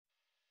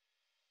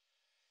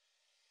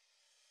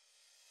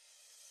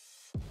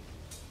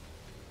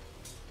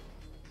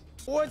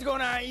What's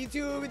going on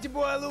YouTube? It's your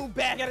boy Lou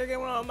back at it again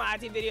with another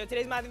MYTEAM video.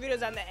 Today's MYTEAM video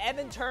is on the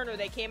Evan Turner.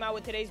 They came out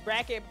with today's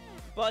Bracket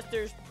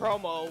Busters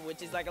promo,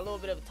 which is like a little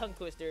bit of a tongue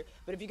twister.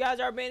 But if you guys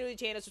are brand new to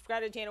the channel,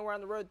 subscribe to the channel. We're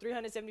on the road to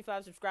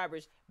 375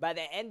 subscribers by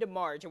the end of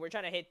March, and we're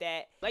trying to hit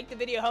that. Like the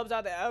video, helps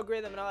out the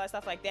algorithm and all that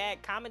stuff like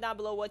that. Comment down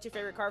below what's your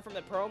favorite card from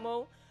the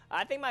promo.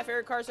 I think my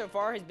favorite card so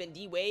far has been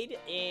D-Wade,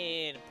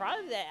 and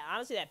probably that,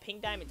 honestly, that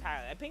Pink Diamond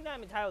Tile. That Pink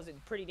Diamond Tile is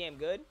pretty damn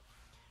good.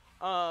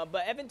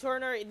 But Evan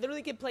Turner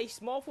literally can play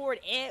small forward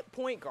and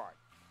point guard.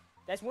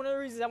 That's one of the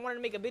reasons I wanted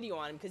to make a video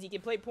on him, because he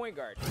can play point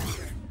guard.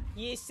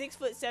 He is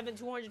 6'7",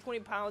 220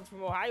 pounds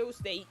from Ohio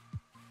State.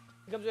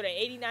 He comes with an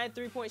 89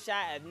 three-point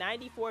shot, a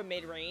 94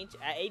 mid-range,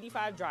 a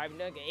 85 driving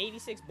dunk, an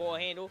 86 ball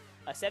handle,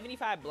 a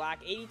 75 block,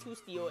 82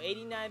 steal,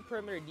 89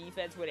 perimeter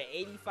defense with an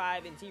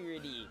 85 interior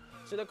D.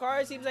 So the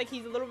card seems like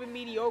he's a little bit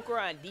mediocre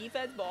on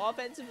defense, but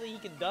offensively he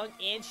can dunk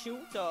and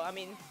shoot. So, I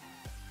mean,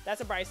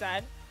 that's a bright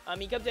side.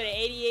 He comes with an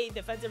 88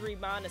 defensive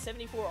rebound, a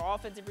 74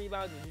 offensive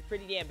rebound, which is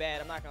pretty damn bad,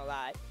 I'm not going to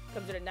lie.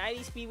 Comes with a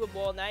 90 speed with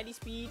ball, 90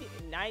 speed,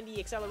 90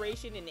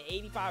 acceleration, and an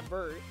 85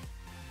 vert,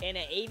 and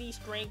an 80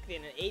 strength,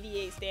 and an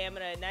 88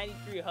 stamina,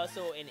 93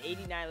 hustle, and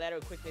 89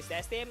 lateral quickness.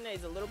 That stamina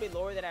is a little bit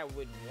lower than I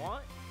would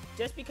want,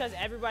 just because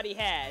everybody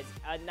has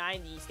a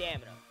 90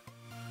 stamina.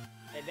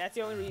 And that's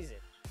the only reason.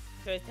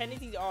 So his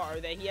tendencies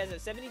are that he has a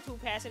 72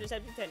 pass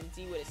interception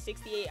tendency with a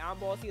 68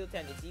 on-ball steal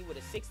tendency with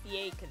a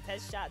 68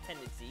 contest shot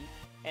tendency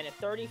and a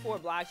 34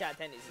 block shot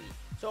tendency.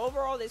 So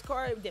overall, this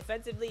card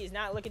defensively is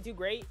not looking too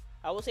great.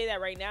 I will say that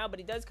right now, but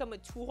he does come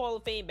with 2 Hall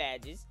of Fame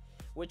badges,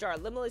 which are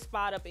Limitless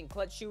Spot Up and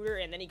Clutch Shooter,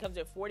 and then he comes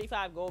with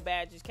 45 gold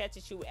badges, Catch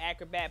and Shoot,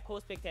 Acrobat,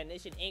 Post Pick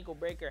Technician, Ankle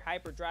Breaker,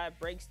 Hyper Drive,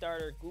 Break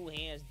Starter, Glue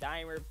Hands,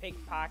 Dimer,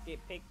 Pickpocket,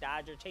 Pick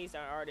Dodger, Chase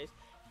on Artist,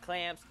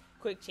 Clamps,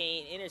 Quick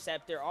Chain,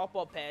 Interceptor,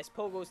 Off-Ball Pass,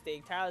 Pogo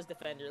Stick, Tireless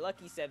Defender,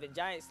 Lucky 7,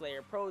 Giant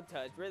Slayer, Pro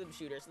Touch, Rhythm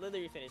Shooter,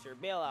 Slithery Finisher,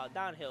 Bailout,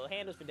 Downhill,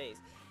 Handles for Days,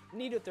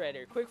 Needle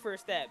Threader, Quick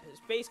First Step,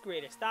 Space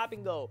Creator, Stop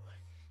and Go.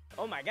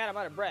 Oh my god, I'm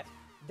out of breath.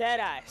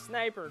 Deadeye,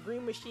 Sniper,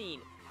 Green Machine,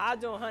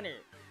 Hot Zone Hunter,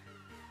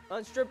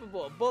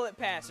 Unstrippable, Bullet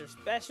Passer,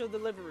 Special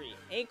Delivery,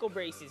 Ankle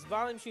Braces,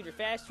 Volume Shooter,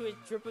 Fast Twitch,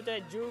 Triple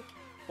Threat Juke,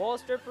 Ball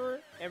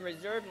Stripper, and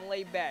Reserve and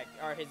Laid Back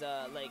are his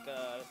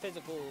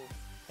physical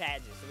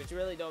badges, which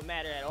really don't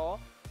matter at all.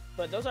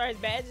 But those are his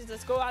badges.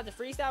 Let's go out to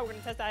freestyle. We're going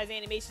to test out his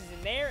animations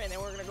in there, and then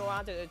we're going to go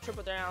on to the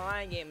Triple Threat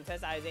Online game and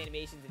test out his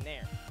animations in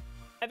there.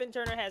 Evan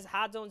Turner has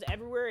hot zones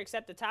everywhere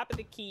except the top of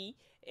the key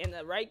in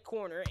the right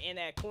corner and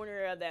that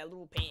corner of that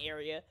little paint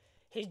area.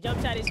 His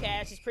jump shot is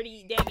cash. It's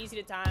pretty damn easy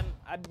to time.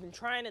 I've been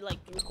trying to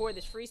record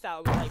this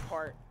freestyle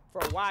part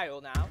for a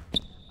while now.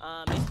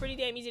 It's pretty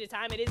damn easy to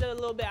time. It is a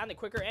little bit on the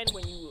quicker end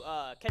when you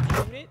catch and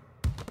shoot it.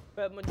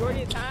 But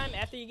majority of the time,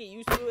 after you get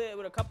used to it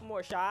with a couple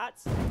more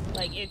shots,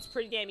 it's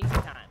pretty damn easy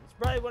to time. It's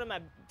probably one of my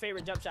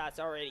favorite jump shots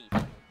already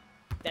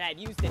that I've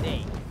used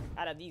today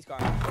out of these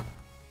cards.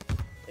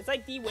 It's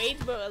like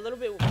D-Wade's, but a little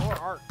bit more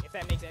arc, if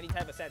that makes any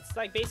type of sense. It's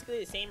like basically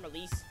the same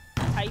release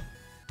type,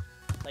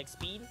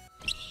 speed.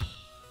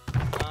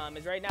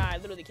 As right now, I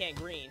literally can't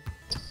green.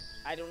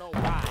 I don't know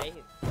why.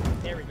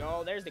 There we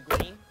go. There's the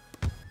green.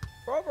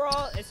 But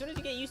overall, as soon as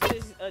you get used to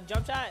this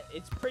jump shot,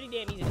 it's pretty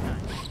damn easy to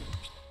time.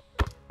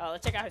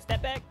 Let's check out his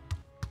step back.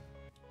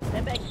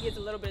 Step back, he gets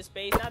a little bit of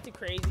space, not too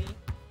crazy.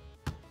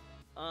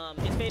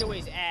 His fadeaway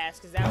is ass,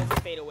 because that was his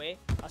fadeaway.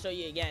 I'll show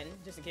you again,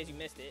 just in case you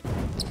missed it.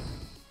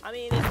 I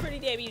mean, it's pretty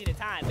damn easy to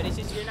time, but it's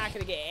just you're not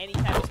going to get any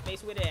type of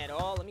space with it at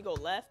all. Let me go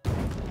left.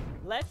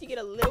 Left, you get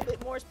a little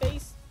bit more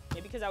space.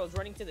 Maybe because I was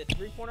running to the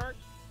three-point arc.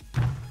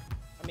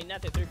 I mean,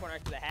 not the three-point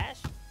arc, to the hash.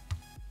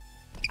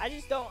 I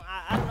just don't,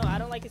 I don't know. I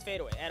don't like his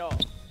fadeaway at all.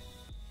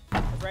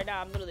 Because right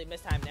now, I'm literally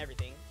mistiming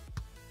everything.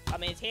 I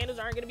mean, his handles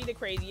aren't going to be the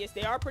craziest.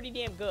 They are pretty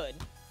damn good.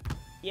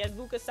 He has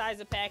Luka's size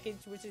of package,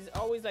 which is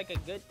always a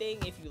good thing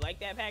if you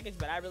like that package,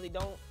 but I really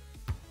don't.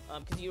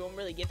 Because you don't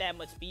really get that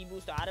much speed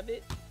boost out of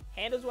it.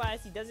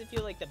 Handles-wise, he doesn't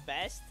feel like the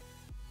best.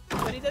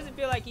 But he doesn't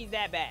feel like he's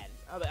that bad.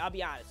 I'll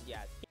be honest with you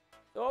guys.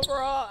 So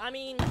overall, I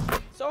mean,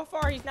 so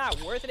far he's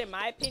not worth it in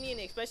my opinion,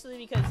 especially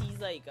because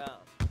he's I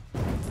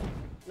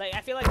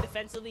feel like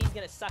defensively he's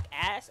going to suck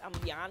ass, I'm going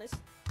to be honest.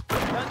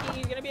 Dunking,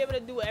 he's going to be able to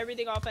do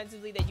everything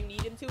offensively that you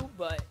need him to,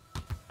 but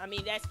I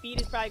mean, that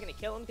speed is probably going to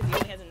kill him because he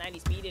only has a 90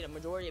 speed, and a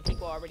majority of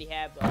people already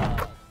have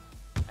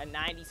a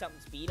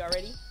 90-something speed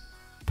already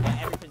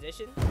at every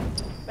position.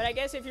 But I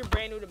guess if you're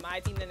brand new to my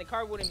team, then the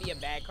card wouldn't be a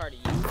bad card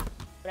to use.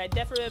 But I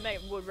definitely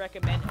would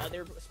recommend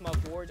other small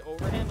forwards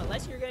over him,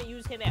 unless you're going to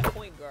use him at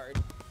point guard.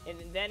 And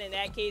then in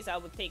that case, I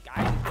would take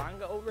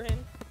Manga over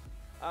him.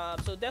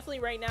 So definitely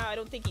right now, I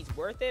don't think he's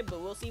worth it,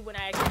 but we'll see when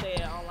I actually play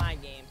an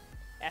online game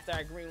after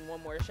I green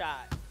one more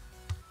shot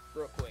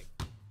real quick.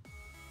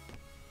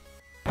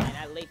 And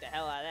I laid the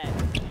hell out of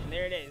that. And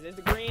there it is. There's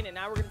the green, and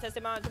now we're going to test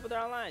him out in Triple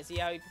Threat Online and see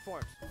how he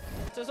performs.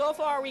 So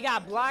far, we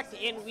got blocked,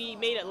 and we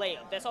made a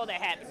layup. That's all that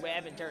happened with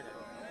Evan Turner.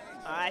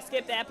 I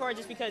skipped that part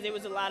just because it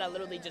was a lot of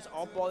literally just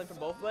off-balling for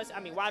both of us.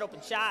 I mean, wide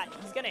open shot.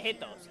 He's going to hit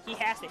those. He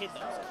has to hit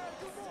those.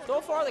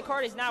 So far, the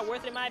card is not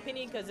worth it in my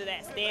opinion because of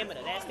that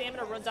stamina. That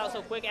stamina runs out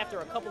so quick after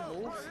a couple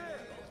moves.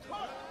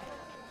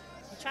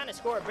 trying to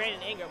score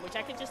Brandon Ingram, which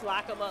I could just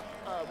lock him up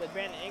with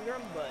Brandon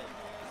Ingram, but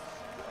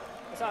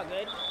it's all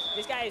good.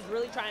 This guy is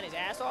really trying his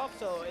ass off,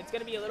 so it's going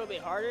to be a little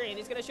bit harder, and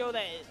it's going to show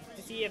that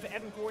to see if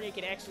Evan Fournier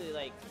can actually,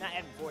 like, not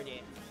Evan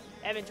Fournier,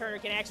 Evan Turner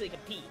can actually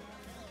compete.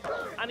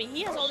 I mean,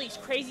 he has all these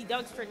crazy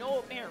dunks for no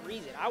apparent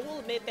reason. I will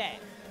admit that.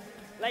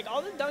 Like,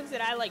 all the dunks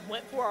that I, like,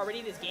 went for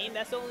already this game,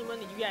 that's the only one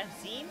that you guys have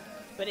seen.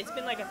 But it's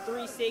been, like, a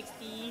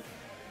 360,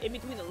 in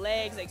between the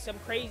legs, like, some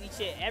crazy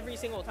shit every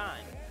single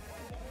time.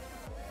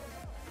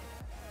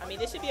 I mean,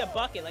 this should be a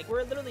bucket. Like,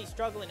 we're literally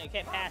struggling to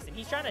get past him.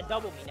 He's trying to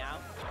double me now.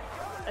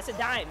 That's a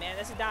dime, man.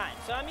 That's a dime.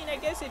 So, I mean, I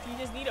guess if you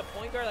just need a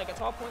point guard, like a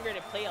tall point guard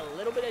to play a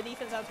little bit of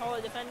defense on taller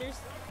defenders,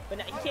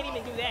 but he can't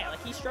even do that.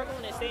 Like, he's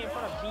struggling to stay in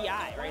front of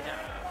BI right now.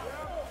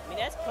 I mean,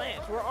 that's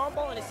plans. We're on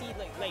ball in the seat.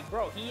 Like,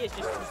 bro, he is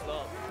just too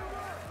slow.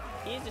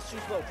 He is just too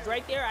slow. Because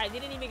right there, I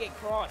didn't even get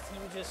crossed. He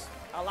was just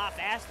a lot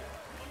faster.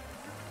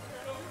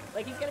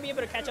 Like, he's going to be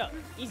able to catch up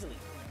easily.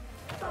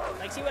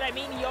 Like, see what I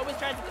mean? He always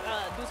tries to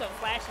do some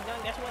flashy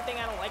dunk. That's one thing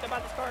I don't like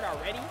about this card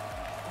already.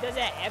 He does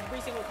that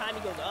every single time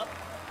he goes up.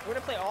 We're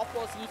going to play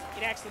off-ball, so he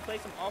can actually play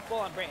some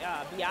off-ball on BI.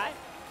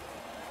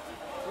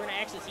 We're going to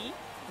actually see.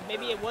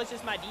 Maybe it was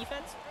just my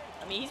defense.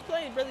 I mean, he's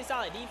playing really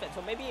solid defense,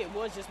 so maybe it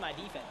was just my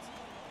defense.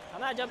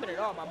 I'm not jumping at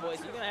all, my boys.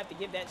 So you're going to have to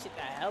give that shit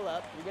the hell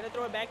up. You're going to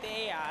throw it back to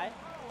AI.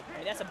 I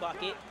mean, that's a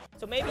bucket.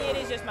 So maybe it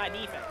is just my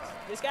defense.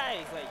 This guy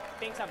is, like,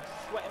 thinks I'm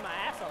sweating my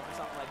ass off or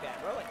something like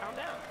that, bro. Like, calm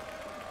down.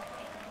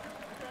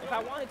 If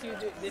I wanted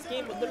to, this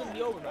game would literally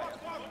be over by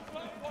now.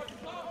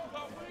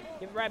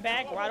 Give it right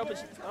back, wide open.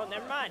 Oh,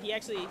 never mind. He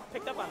actually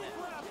picked up on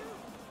that.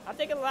 I'm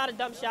taking a lot of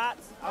dumb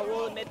shots. I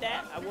will admit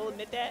that. I will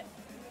admit that.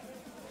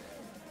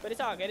 But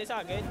it's all good. It's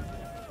all good.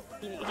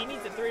 He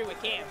needs a 3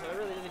 with Cam, so it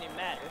really doesn't even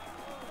matter.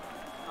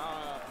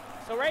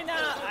 So right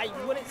now, I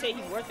wouldn't say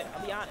he's worth it.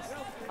 I'll be honest.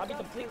 I'll be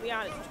completely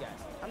honest with you guys.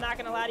 I'm not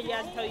going to lie to you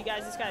guys and tell you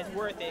guys this guy's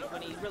worth it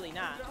when he's really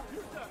not.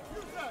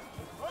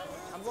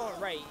 I'm going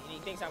right, and he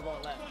thinks I'm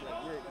going left.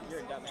 Like,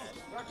 you're a dumbass.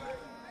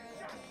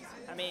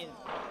 I mean,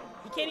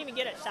 he can't even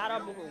get a shot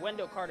up over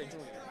Wendell Carter Jr.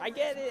 I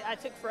get it. I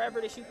took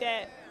forever to shoot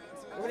that.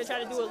 We're going to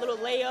try to do a little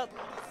layup,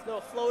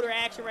 little floater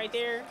action right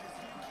there.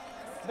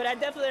 But I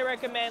definitely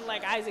recommend,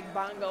 like, Isaac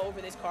Bonga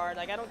over this card.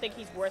 Like, I don't think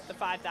he's worth the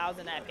 $5,000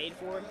 that I paid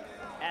for him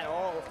at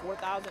all, or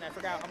 $4,000. I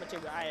forgot how much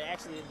I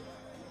actually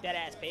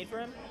dead-ass paid for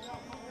him.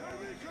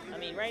 I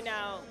mean, right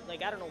now,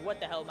 like, I don't know what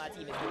the hell my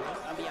team is doing.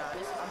 I'll be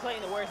honest. I'm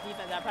playing the worst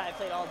defense I probably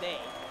played all day.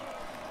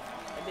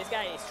 And this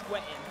guy is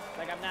sweating.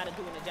 Like, I'm not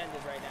doing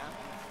agendas right now.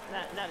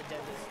 Not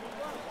agendas.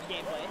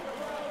 Gameplay.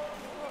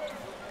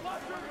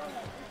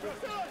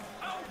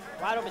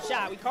 Wide open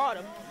shot. We caught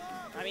him.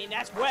 I mean,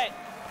 that's wet.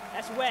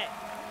 That's wet.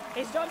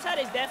 His jump shot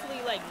is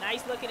definitely, like,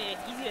 nice looking and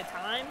it's easy to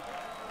time.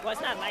 Well,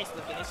 it's not nice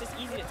looking. It's just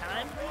easy to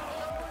time.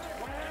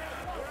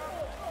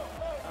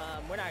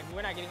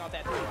 We're not getting off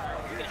that 3.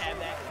 We can have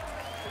that.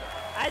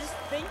 I just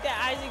think that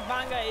Isaac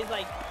Bonga is,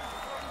 like,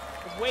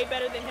 way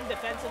better than him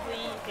defensively.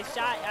 His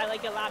shot, I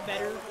like it a lot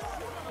better.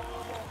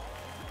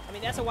 I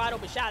mean, that's a wide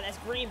open shot. That's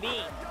green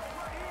bean.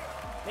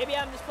 Maybe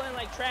I'm just playing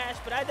like trash,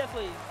 but I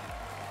definitely,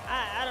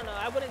 I don't know.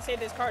 I wouldn't say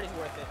this card is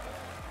worth it.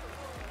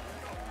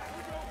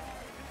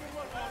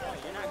 Oh,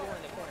 you're not going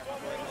in the corner,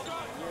 my boy.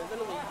 You're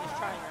literally just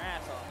trying your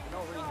ass off for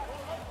no reason.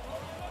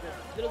 You're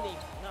literally,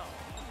 no.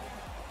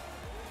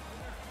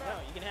 No,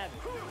 you can have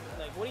it.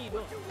 Like, what are you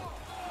doing? You're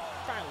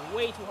trying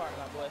way too hard,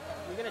 my boy.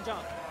 You're going to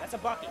jump. That's a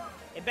bucket.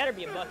 It better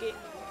be a bucket.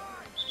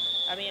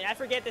 I mean, I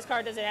forget this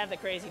card doesn't have the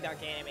crazy dunk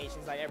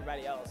animations like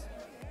everybody else.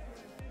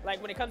 Like,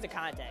 when it comes to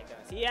contact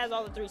dunks. He has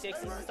all the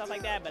 360s and stuff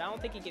like that, but I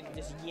don't think he can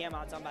just yam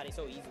on somebody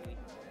so easily.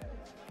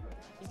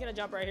 He's going to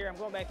jump right here. I'm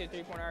going back to the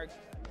 3-point arc.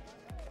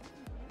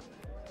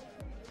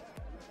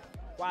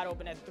 Wide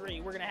open at 3.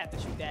 We're going to have to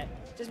shoot that.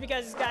 Just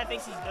because this guy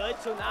thinks he's good,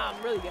 so now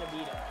I'm really going to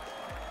beat him.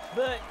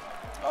 But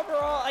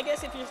overall, I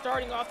guess if you're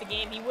starting off the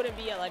game, he wouldn't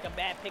be like a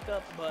bad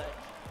pickup, but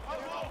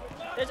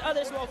there's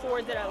other small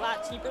forwards that are a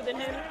lot cheaper than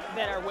him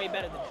that are way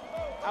better than him.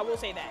 I will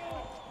say that.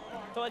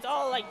 So it's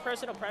all like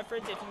personal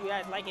preference if you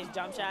guys like his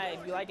jump shot,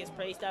 if you like his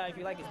play style, if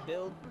you like his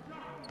build.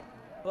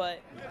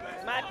 But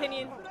in my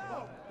opinion,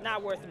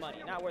 not worth the money.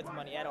 Not worth the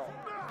money at all.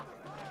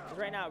 Because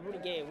right now, Rudy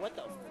Gay, what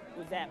the f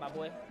was that, my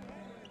boy?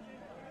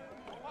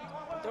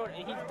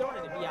 He's throwing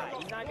it to BI.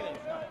 He's not going to...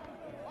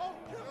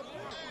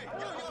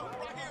 No.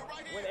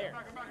 We're there.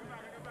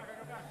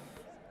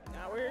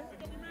 Now we're here.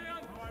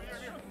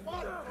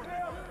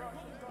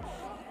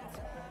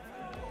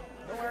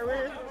 Don't worry, we're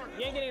here.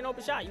 You ain't getting an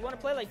open shot. You want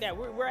to play like that.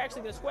 We're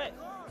actually going to sweat.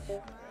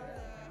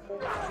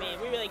 I mean,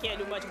 we really can't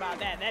do much about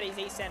that. That is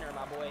a center,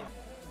 my boy.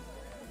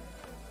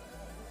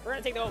 We're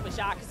going to take the open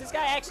shot because this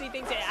guy actually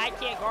thinks that I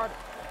can't guard him.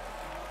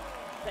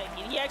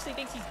 Like, he actually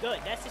thinks he's good.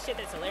 That's the shit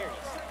that's hilarious.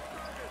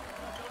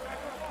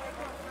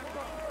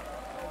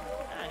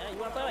 You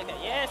want to play like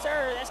that? Yes,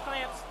 sir. That's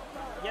clamps.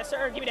 Yes,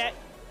 sir. Give me that.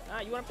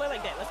 You want to play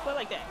like that? Let's play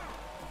like that.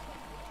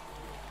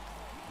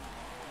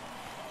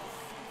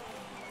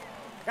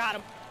 Got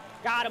him.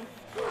 Got him.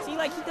 See,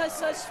 like, he does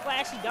such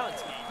flashy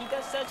dunks, man. He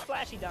does such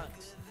flashy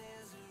dunks.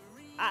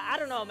 I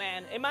don't know,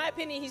 man. In my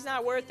opinion, he's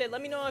not worth it.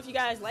 Let me know if you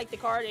guys like the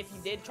card, if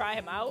you did try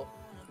him out.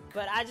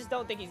 But I just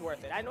don't think he's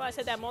worth it. I know I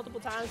said that multiple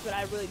times, but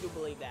I really do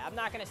believe that. I'm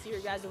not going to steer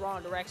you guys the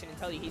wrong direction and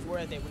tell you he's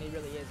worth it when he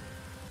really isn't.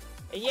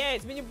 And yeah,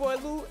 it's been your boy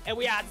Lou, and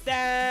we out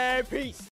there. Peace.